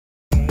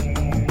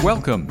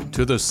Welcome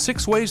to the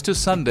 6 Ways to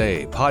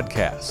Sunday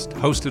podcast,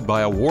 hosted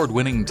by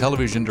award-winning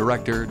television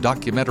director,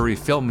 documentary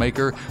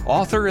filmmaker,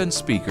 author, and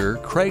speaker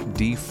Craig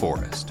D.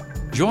 Forrest.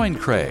 Join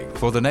Craig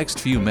for the next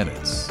few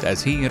minutes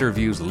as he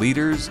interviews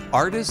leaders,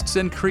 artists,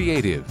 and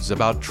creatives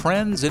about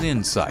trends and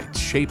insights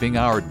shaping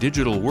our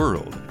digital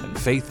world and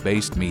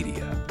faith-based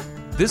media.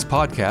 This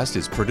podcast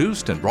is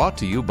produced and brought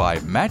to you by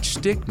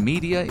Matchstick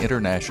Media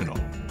International.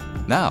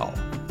 Now,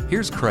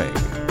 here's Craig.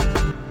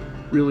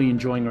 Really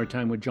enjoying our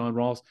time with Jon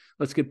RALLS.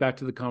 Let's get back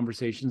to the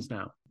conversations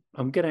now.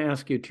 I'm going to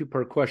ask you a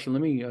two-part question.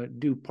 Let me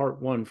do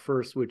part one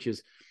first, which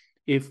is,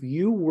 if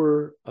you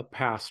were a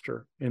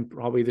pastor, and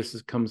probably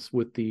comes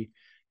with the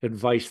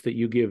advice that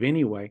you give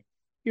anyway,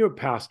 you're a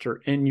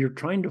pastor and you're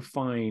trying to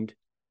find,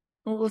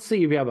 well, let's say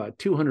you have a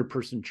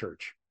 200-person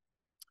church.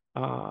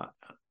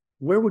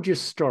 Where would you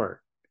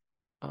start?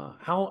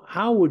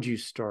 How would you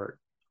start?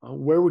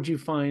 Where would you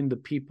find the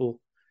people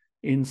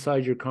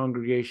inside your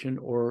congregation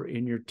or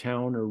in your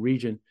town or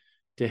region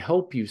to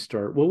help you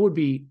start? What would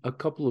be a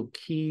couple of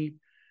key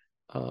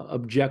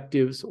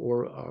objectives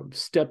or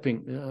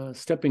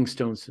stepping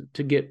stones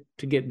to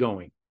get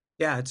going?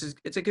 Yeah,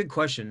 it's a good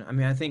question. I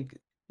mean, I think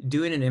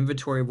doing an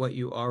inventory of what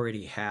you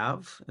already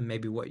have and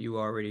maybe what you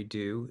already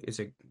do is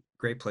a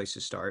great place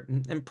to start.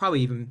 And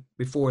probably even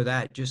before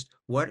that, just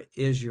what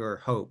is your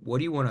hope? What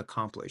do you want to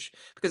accomplish?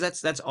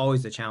 Because that's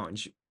always the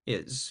challenge,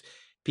 is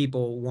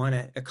people want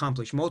to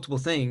accomplish multiple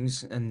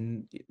things,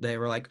 and they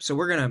were like, so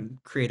we're going to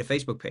create a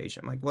Facebook page.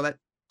 I'm like, well,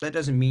 that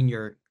doesn't mean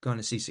you're going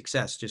to see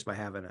success just by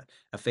having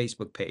a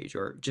Facebook page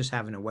or just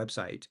having a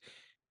website.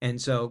 And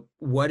so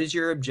what is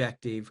your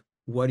objective?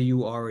 What do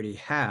you already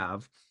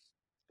have?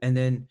 And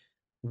then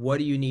what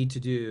do you need to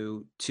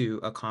do to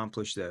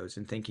accomplish those,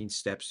 and thinking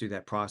steps through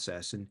that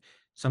process. And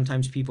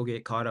sometimes people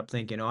get caught up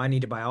thinking, oh, I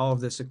need to buy all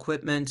of this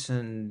equipment,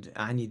 and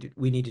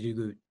we need to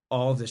do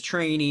all of this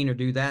training or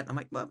do that. I'm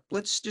like, well,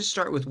 let's just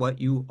start with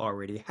what you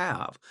already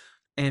have.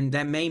 And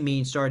that may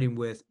mean starting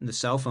with the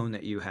cell phone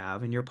that you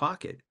have in your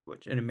pocket,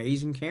 which an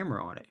amazing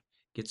camera on it.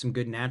 Get some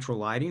good natural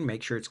lighting,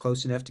 make sure it's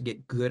close enough to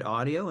get good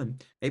audio,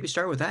 and maybe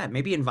start with that.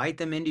 Maybe invite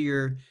them into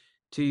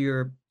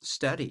your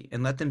study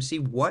and let them see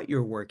what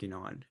you're working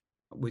on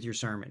with your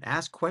sermon.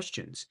 Ask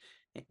questions.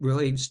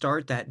 Really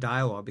start that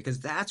dialogue, because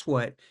that's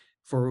what,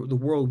 for the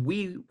world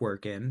we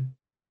work in,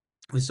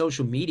 with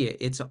social media,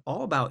 it's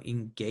all about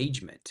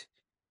engagement.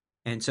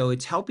 And so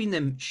it's helping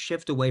them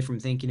shift away from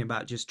thinking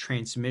about just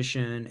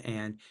transmission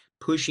and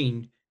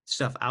pushing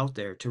stuff out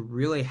there to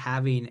really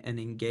having an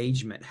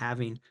engagement,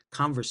 having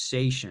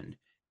conversation.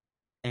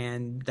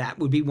 And that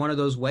would be one of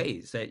those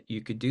ways that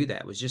you could do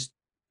that, was just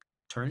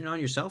turning on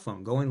your cell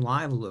phone, going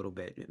live a little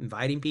bit,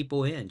 inviting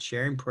people in,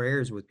 sharing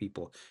prayers with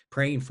people,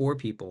 praying for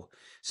people.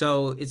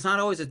 So it's not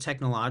always a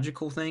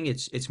technological thing.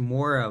 It's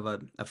more of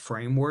a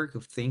framework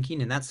of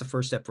thinking. And that's the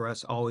first step for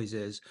us always,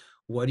 is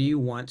what do you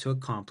want to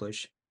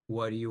accomplish?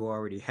 What do you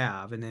already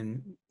have? And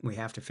then we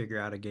have to figure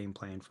out a game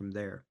plan from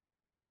there.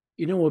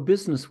 You know, a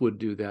business would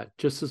do that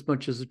just as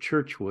much as a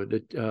church would.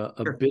 A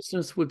Sure.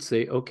 business would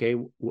say, okay,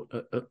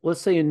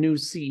 let's say a new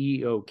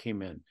CEO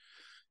came in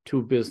to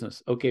a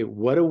business. Okay,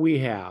 what do we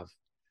have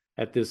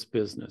at this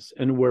business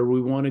and where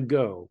we want to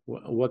go?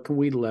 What can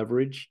we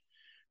leverage?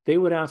 They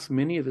would ask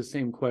many of the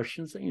same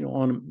questions,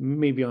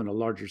 maybe on a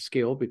larger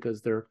scale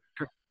because they're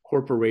Sure.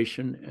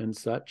 corporation and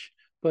such.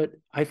 But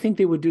I think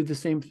they would do the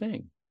same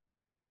thing.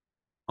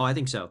 Oh, I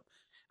think so.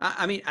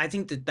 I mean, I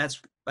think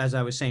that's, as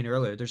I was saying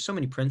earlier, there's so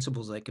many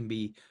principles that can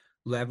be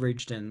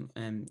leveraged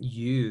and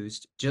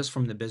used just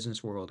from the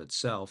business world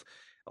itself,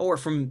 or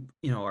from,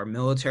 our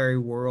military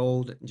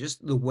world.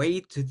 Just the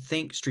way to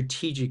think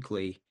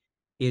strategically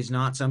is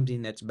not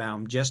something that's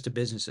bound just to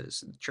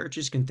businesses.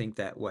 Churches can think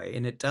that way,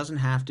 and it doesn't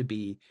have to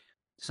be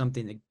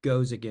something that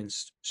goes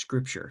against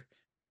scripture.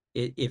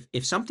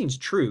 If something's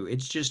true,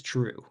 it's just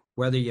true.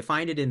 Whether you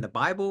find it in the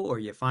Bible or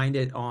you find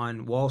it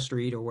on Wall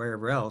Street or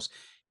wherever else,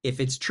 if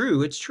it's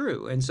true, it's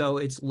true. And so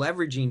it's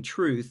leveraging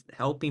truth,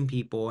 helping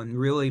people, and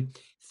really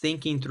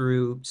thinking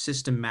through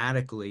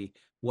systematically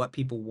what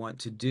people want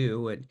to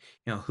do, and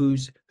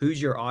who's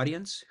your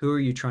audience, who are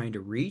you trying to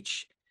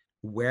reach,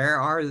 where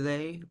are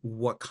they,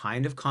 what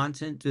kind of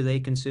content do they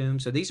consume.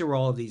 So these are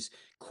all of these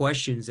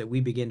questions that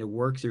we begin to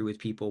work through with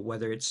people,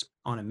 whether it's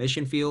on a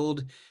mission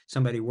field,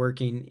 somebody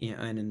working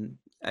in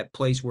a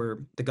place where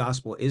the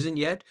gospel isn't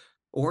yet,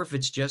 or if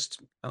it's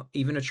just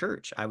even a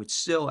church. I would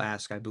still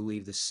ask, I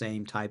believe, the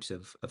same types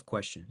of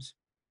questions.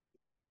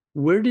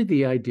 Where did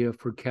the idea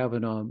for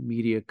Kavanaugh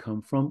Media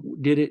come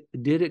from? Did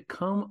it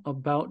come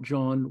about,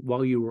 Jon,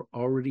 while you were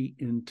already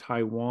in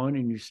Taiwan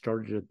and you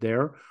started it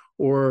there,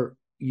 or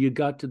you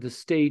got to the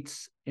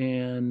States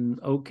and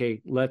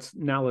okay, let's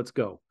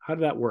go? How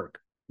did that work?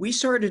 We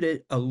started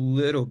it a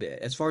little bit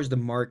as far as the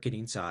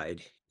marketing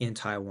side in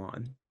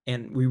Taiwan,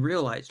 and we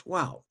realized,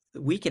 wow,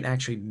 we can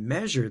actually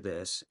measure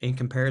this in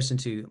comparison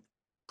to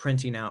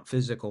printing out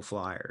physical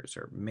flyers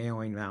or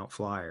mailing out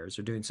flyers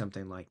or doing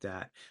something like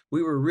that.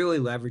 We were really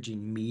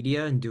leveraging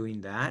media and doing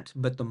that,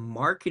 but the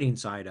marketing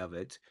side of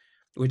it,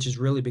 which has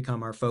really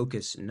become our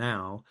focus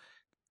now,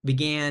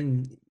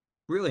 began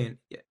really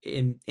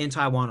in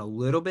Taiwan a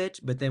little bit,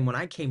 but then when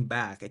I came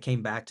back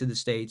to the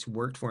States,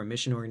 worked for a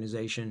mission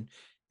organization,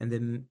 and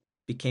then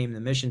became the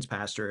missions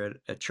pastor at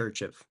a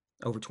church of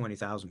over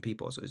 20,000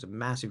 people. So it was a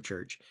massive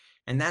church.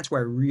 And that's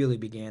where I really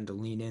began to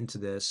lean into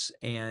this.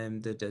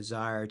 And the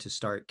desire to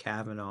start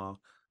Kavanaugh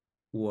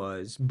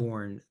was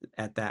born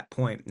at that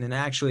point. And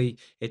actually,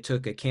 it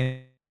took a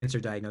cancer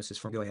diagnosis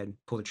for me to go ahead and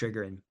pull the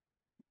trigger and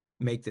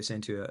make this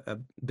into a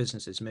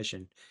business's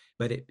mission.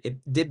 But it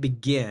did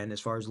begin as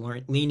far as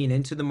leaning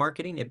into the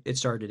marketing. It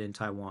started in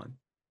Taiwan.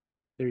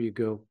 There you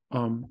go.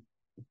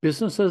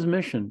 Business as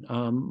mission.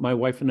 My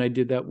wife and I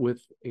did that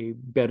with a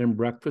bed and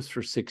breakfast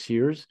for 6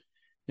 years,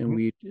 and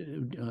we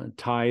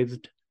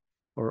tithed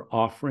or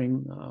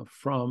offering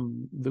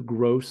from the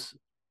gross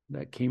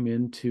that came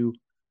into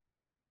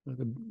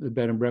the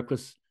bed and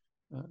breakfast.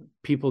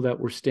 People that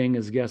were staying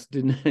as guests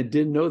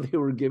didn't know they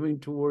were giving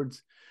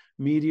towards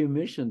media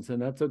missions, and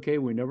that's okay.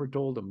 We never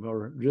told them,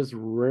 or just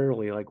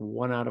rarely, like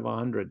 1 out of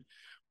 100,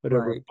 would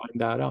ever Right.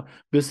 find that out.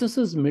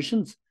 Businesses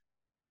missions,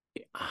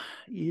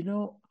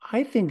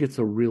 I think it's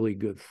a really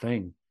good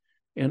thing,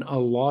 and a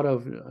lot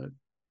of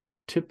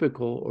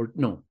typical, or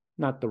no,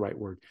 not the right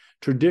word,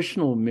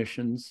 traditional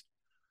missions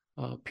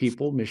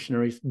people,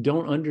 missionaries,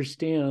 don't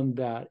understand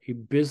that a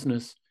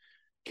business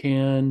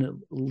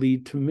can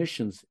lead to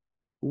missions.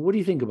 What do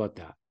you think about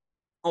that?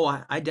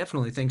 Oh, I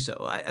definitely think so.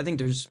 I think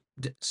there's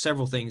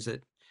several things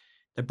that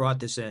brought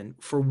this in.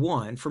 For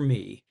one, for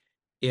me,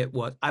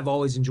 I've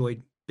always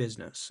enjoyed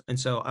business. And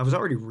so I was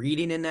already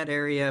reading in that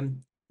area.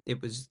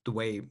 It was the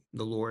way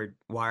the Lord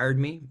wired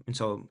me. And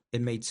so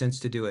it made sense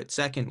to do it.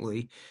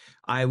 Secondly,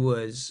 I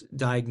was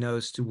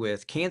diagnosed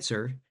with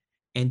cancer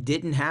and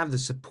didn't have the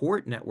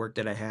support network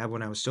that I had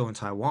when I was still in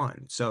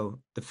Taiwan. So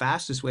the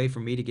fastest way for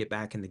me to get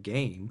back in the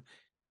game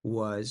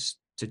was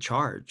to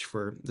charge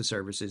for the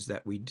services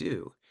that we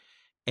do.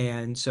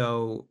 And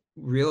so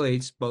really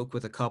spoke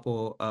with a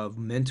couple of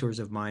mentors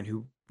of mine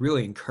who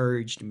really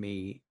encouraged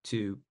me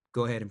to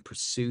go ahead and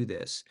pursue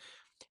this.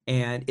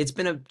 And it's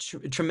been a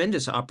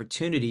tremendous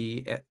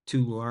opportunity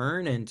to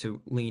learn and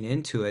to lean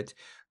into it.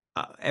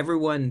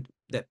 Everyone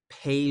that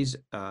pays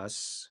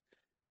us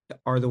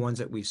are the ones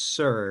that we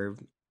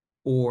serve,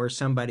 or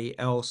somebody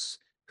else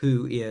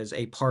who is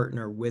a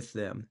partner with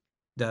them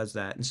does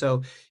that. And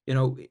so,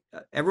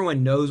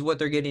 everyone knows what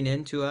they're getting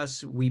into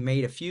us. We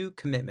made a few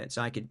commitments.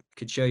 I could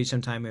show you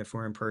sometime if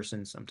we're in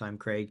person, sometime,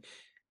 Craig,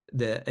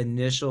 the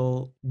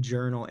initial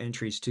journal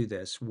entries to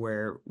this,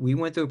 where we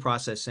went through a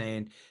process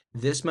saying,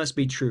 this must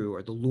be true,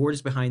 or the Lord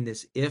is behind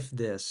this, if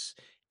this,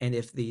 and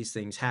if these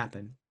things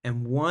happen.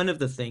 And one of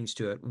the things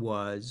to it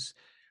was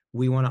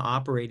we want to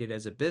operate it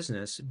as a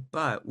business,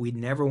 but we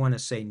never want to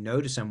say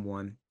no to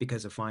someone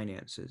because of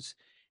finances.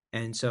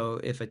 And so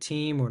if a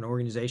team or an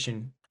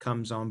organization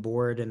comes on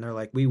board and they're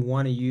like, we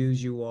want to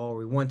use you all,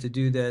 we want to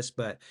do this,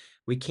 but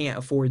we can't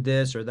afford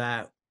this or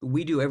that,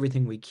 we do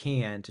everything we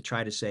can to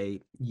try to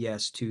say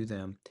yes to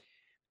them.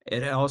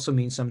 It also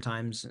means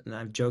sometimes, and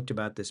I've joked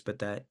about this, but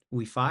that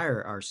we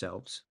fire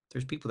ourselves.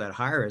 There's people that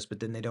hire us, but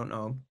then they don't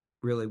know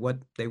really what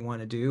they want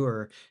to do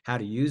or how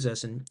to use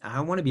us. And I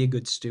want to be a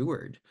good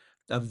steward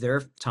of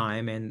their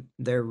time and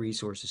their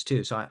resources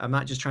too. So I'm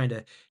not just trying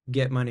to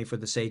get money for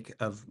the sake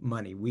of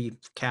money. We've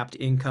capped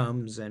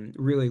incomes and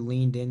really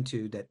leaned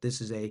into that this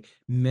is a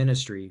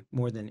ministry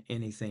more than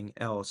anything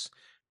else.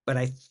 But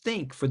I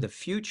think for the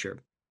future,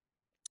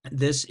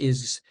 this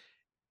is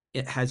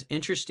it has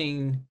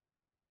interesting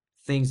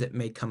things that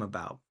may come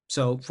about.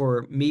 So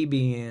for me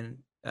being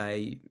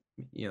a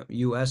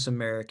US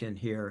American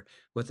here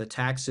with a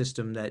tax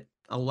system that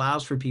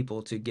allows for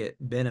people to get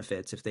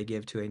benefits if they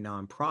give to a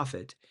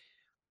nonprofit,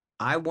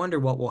 I wonder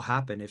what will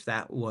happen if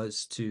that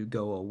was to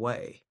go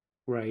away.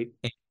 Right.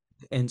 And,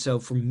 and so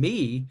for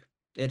me,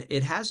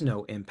 it has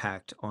no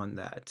impact on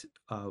that.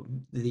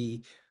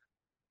 The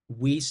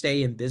We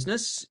stay in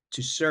business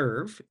to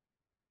serve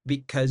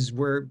because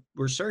we're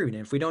serving.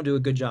 And if we don't do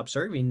a good job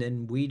serving,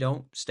 then we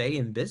don't stay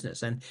in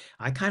business. And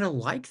I kind of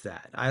like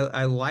that.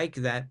 I like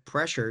that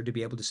pressure to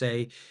be able to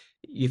say,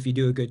 if you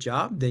do a good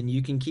job, then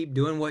you can keep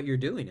doing what you're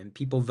doing. And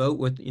people vote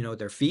with,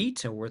 their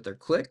feet or with their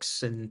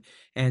clicks.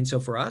 And so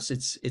for us,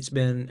 it's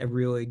been a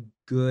really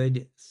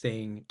good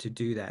thing to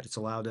do that. It's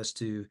allowed us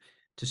to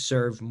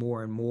serve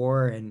more and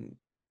more and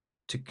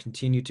to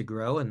continue to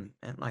grow. And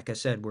like I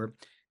said,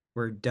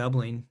 we're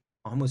doubling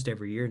almost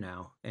every year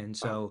now. And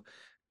Wow. so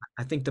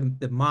I think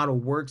the model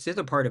works. The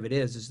other part of it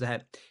is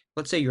that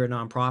let's say you're a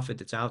nonprofit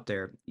that's out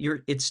there,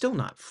 it's still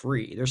not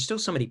free. There's still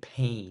somebody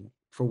paying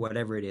for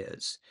whatever it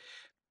is.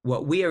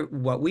 What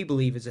we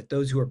believe is that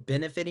those who are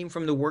benefiting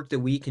from the work that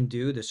we can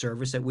do, the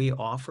service that we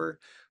offer,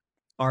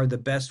 are the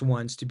best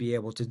ones to be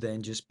able to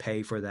then just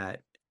pay for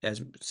that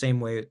as same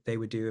way they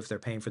would do if they're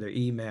paying for their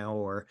email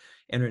or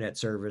internet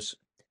service.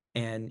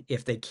 And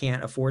if they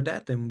can't afford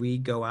that, then we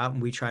go out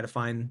and we try to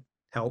find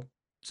help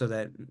so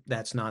that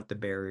that's not the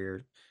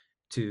barrier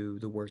to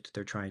the work that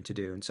they're trying to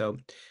do. And so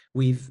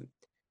we've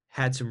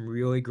had some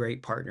really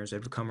great partners that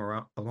have come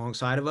around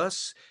alongside of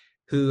us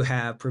who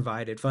have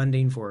provided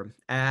funding for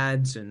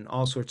ads and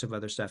all sorts of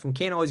other stuff. And we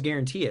can't always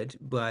guarantee it,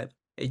 but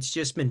it's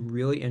just been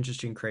really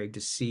interesting, Craig, to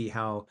see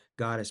how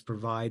God has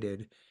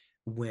provided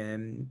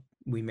when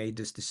we made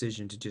this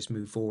decision to just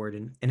move forward.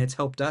 And it's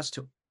helped us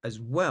to as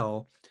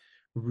well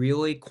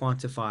really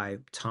quantify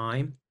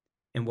time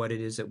and what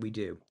it is that we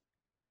do.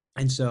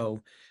 And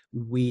so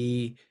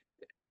we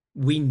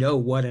we know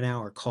what an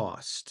hour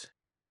costs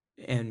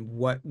and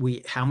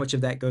how much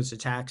of that goes to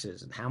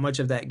taxes and how much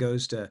of that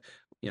goes to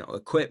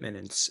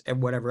equipment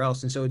and whatever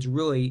else. And so it's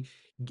really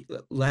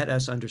let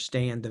us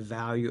understand the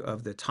value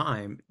of the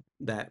time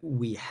that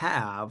we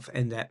have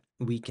and that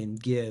we can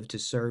give to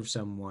serve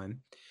someone.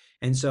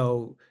 And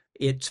so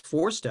it's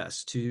forced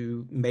us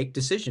to make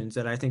decisions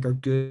that I think are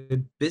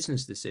good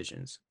business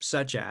decisions,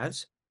 such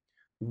as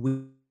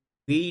we,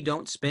 we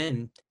don't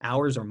spend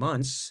hours or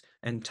months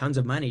and tons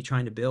of money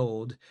trying to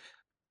build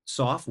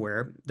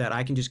software that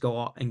I can just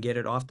go and get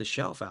it off the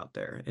shelf out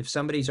there. If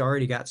somebody's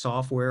already got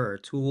software or a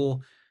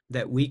tool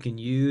that we can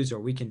use, or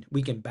we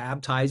can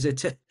baptize it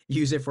to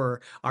use it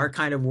for our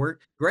kind of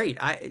work, great.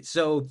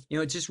 So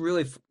it just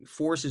really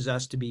forces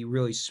us to be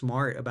really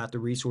smart about the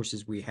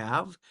resources we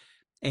have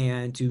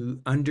and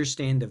to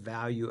understand the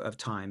value of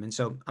time. And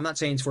so I'm not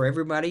saying it's for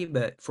everybody,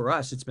 but for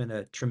us, it's been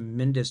a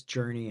tremendous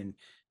journey, and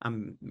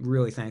I'm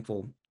really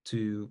thankful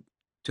to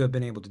have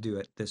been able to do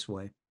it this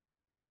way.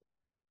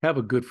 I have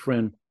a good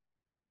friend,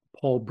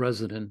 Paul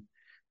Bresnan,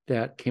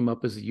 that came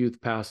up as a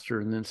youth pastor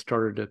and then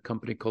started a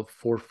company called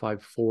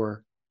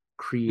 454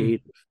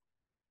 Creative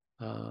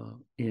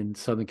in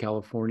Southern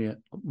California.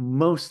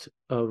 Most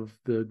of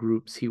the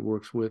groups he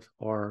works with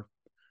are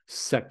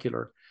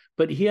secular,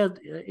 but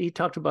he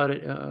talked about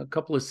it a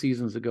couple of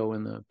seasons ago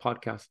in the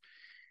podcast.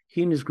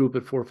 He and his group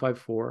at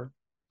 454,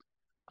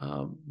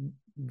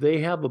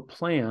 they have a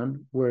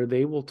plan where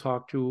they will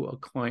talk to a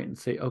client and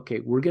say,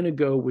 okay, we're going to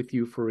go with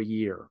you for a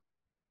year.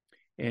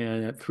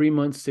 And at 3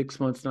 months, 6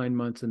 months, 9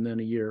 months, and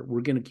then a year,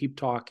 we're going to keep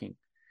talking.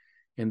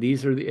 And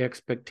these are the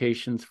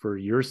expectations for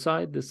your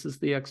side. This is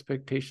the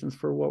expectations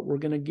for what we're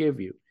going to give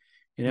you.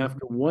 And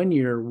after 1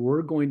 year,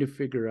 we're going to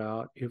figure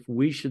out if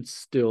we should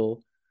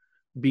still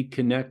be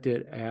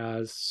connected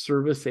as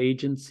service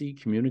agency,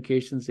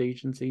 communications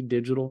agency,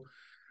 digital,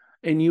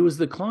 and you as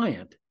the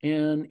client.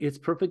 And it's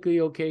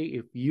perfectly okay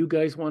if you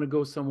guys want to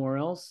go somewhere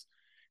else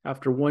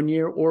after 1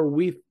 year, or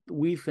we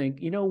think,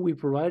 we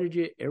provided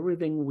you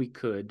everything we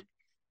could,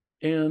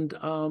 and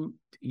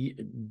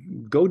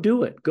go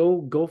do it.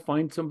 Go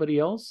find somebody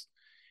else.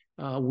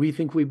 We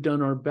think we've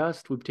done our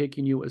best. We've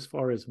taken you as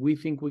far as we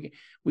think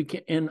we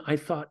can. And I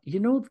thought,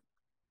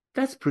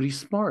 that's pretty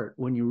smart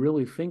when you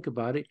really think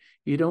about it.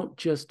 You don't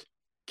just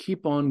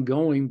keep on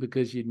going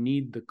because you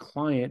need the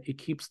client. It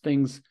keeps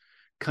things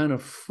kind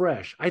of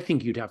fresh. I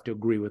think you'd have to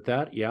agree with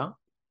that. Yeah.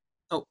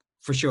 Oh,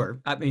 for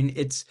sure. I mean,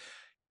 it's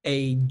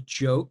a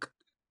joke,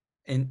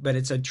 but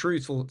it's a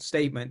truthful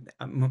statement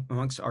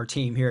amongst our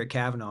team here at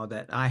Kavanaugh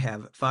that I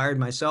have fired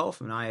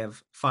myself and I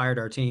have fired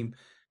our team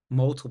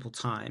multiple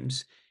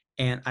times.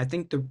 And I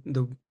think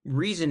the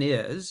reason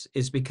is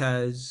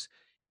because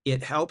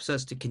it helps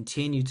us to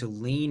continue to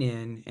lean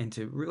in and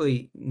to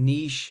really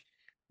niche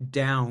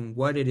down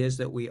what it is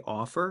that we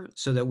offer,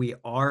 so that we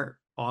are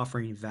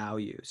offering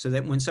value, so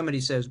that when somebody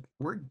says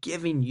we're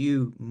giving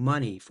you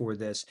money for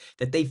this,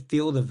 that they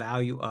feel the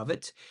value of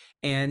it.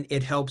 And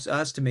it helps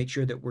us to make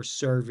sure that we're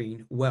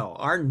serving well.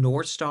 Our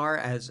North Star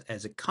as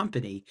a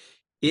company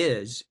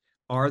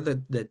are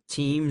the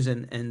teams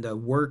and the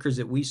workers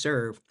that we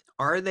serve,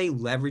 are they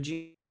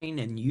leveraging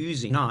and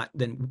using? Not,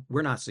 then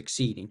we're not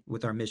succeeding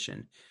with our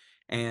mission.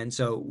 And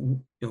so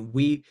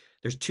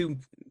there's two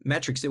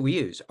metrics that we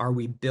use. Are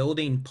we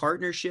building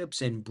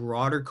partnerships and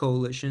broader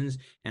coalitions?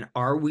 And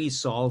are we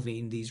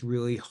solving these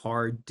really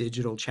hard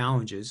digital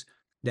challenges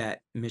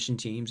that mission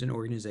teams and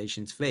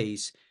organizations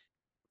face,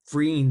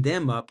 freeing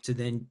them up to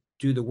then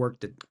do the work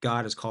that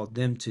God has called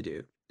them to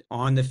do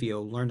on the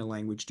field, learn the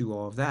language, do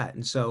all of that?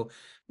 And so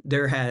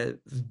there have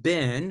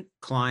been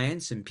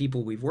clients and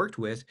people we've worked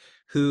with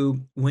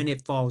who, when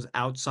it falls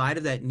outside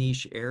of that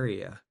niche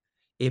area,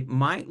 it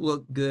might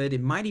look good.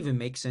 It might even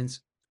make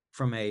sense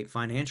from a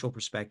financial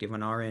perspective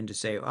on our end to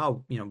say,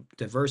 oh,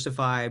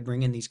 diversify,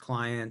 bring in these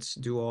clients,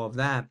 do all of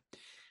that.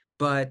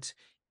 But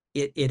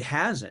it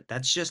hasn't.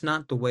 That's just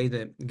not the way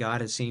that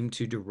God has seemed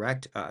to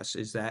direct us,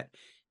 is that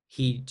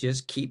he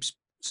just keeps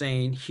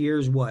saying,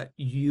 here's what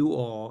you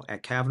all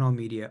at Kavanaugh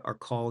Media are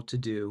called to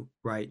do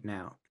right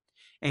now.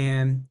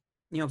 And,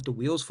 if the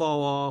wheels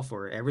fall off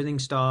or everything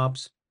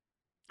stops,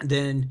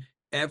 then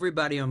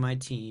everybody on my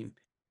team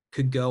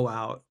could go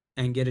out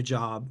and get a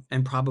job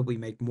and probably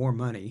make more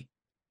money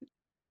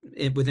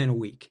within a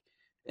week.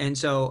 And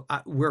so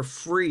we're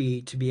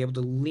free to be able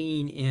to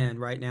lean in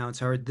right now and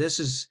say,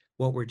 this is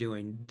what we're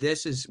doing.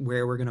 This is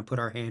where we're going to put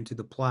our hand to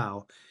the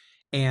plow.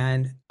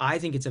 And I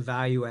think it's a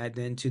value add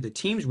then to the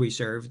teams we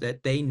serve,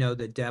 that they know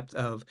the depth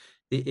of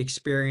the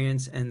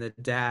experience and the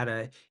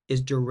data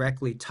is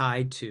directly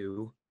tied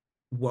to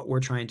what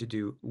we're trying to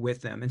do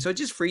with them. And so it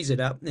just frees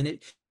it up, and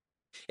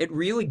it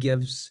really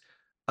gives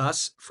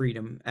us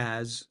freedom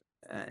as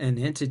an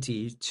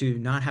entity to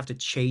not have to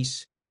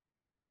chase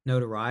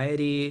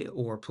notoriety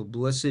or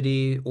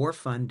publicity or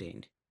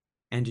funding,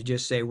 and to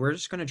just say, we're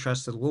just going to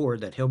trust the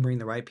Lord that He'll bring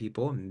the right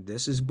people, and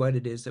this is what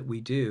it is that we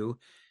do,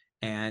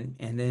 and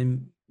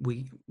then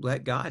we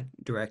let God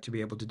direct to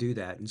be able to do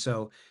that. And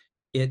so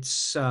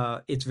it's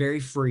very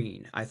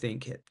freeing, I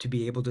think, to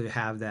be able to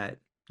have that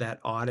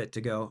audit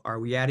to go, are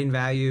we adding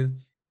value?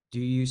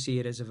 Do you see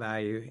it as a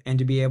value? And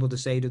to be able to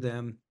say to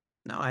them,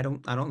 no, I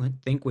don't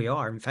think we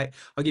are. In fact,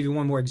 I'll give you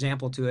one more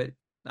example to it.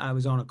 I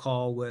was on a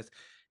call with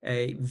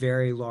a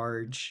very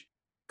large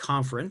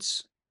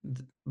conference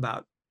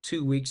about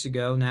 2 weeks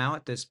ago now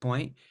at this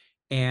point,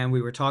 and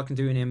we were talking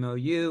through an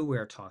MOU, we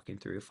were talking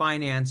through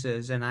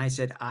finances, and I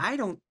said, I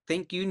don't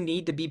think you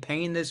need to be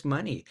paying this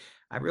money.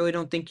 I really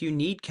don't think you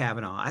need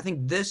Kavanaugh. I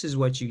think this is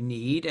what you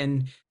need,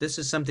 and this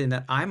is something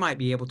that I might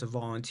be able to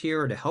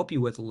volunteer or to help you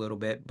with a little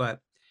bit.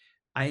 But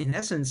in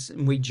essence,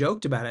 we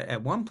joked about it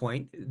at one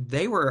point,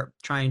 they were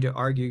trying to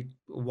argue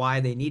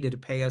why they needed to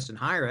pay us and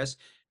hire us,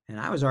 and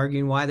I was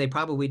arguing why they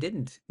probably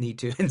didn't need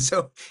to. And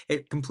so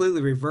it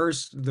completely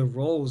reversed the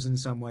roles in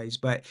some ways.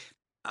 But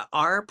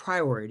our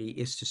priority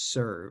is to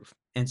serve.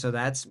 And so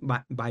that's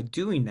by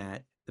doing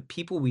that, the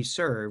people we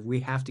serve, we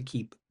have to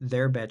keep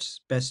their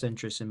best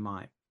interests in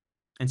mind.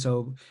 And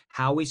so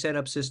how we set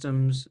up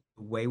systems,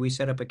 the way we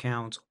set up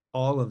accounts,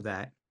 all of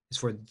that is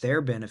for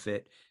their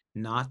benefit,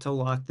 not to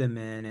lock them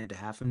in and to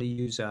have them to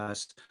use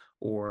us,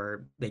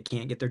 or they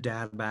can't get their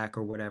data back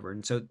or whatever.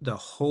 And so the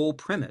whole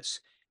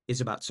premise is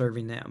about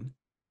serving them.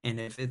 And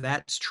if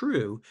that's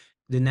true,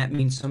 then that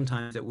means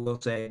sometimes that we'll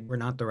say, we're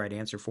not the right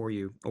answer for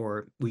you,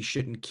 or we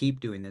shouldn't keep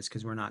doing this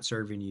because we're not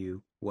serving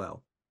you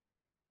well.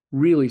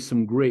 Really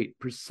some great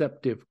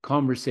perceptive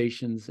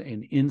conversations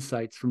and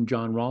insights from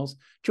John RALLS.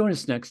 Join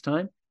us next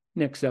time,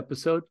 next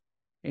episode,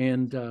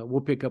 and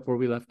we'll pick up where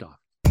we left off.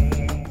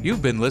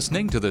 You've been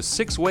listening to the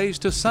 6 Ways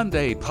to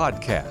Sunday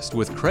podcast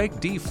with Craig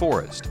D.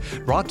 Forrest,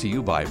 brought to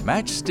you by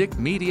Matchstick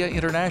Media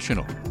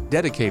International,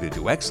 dedicated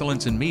to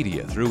excellence in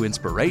media through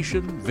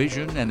inspiration,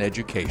 vision, and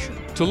education.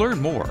 To learn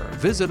more,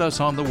 visit us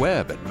on the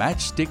web at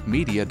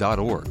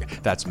matchstickmedia.org.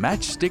 That's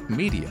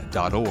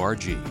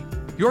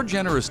matchstickmedia.org. Your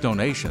generous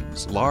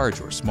donations, large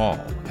or small,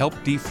 help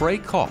defray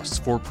costs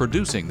for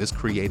producing this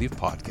creative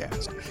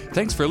podcast.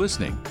 Thanks for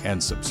listening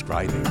and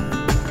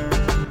subscribing.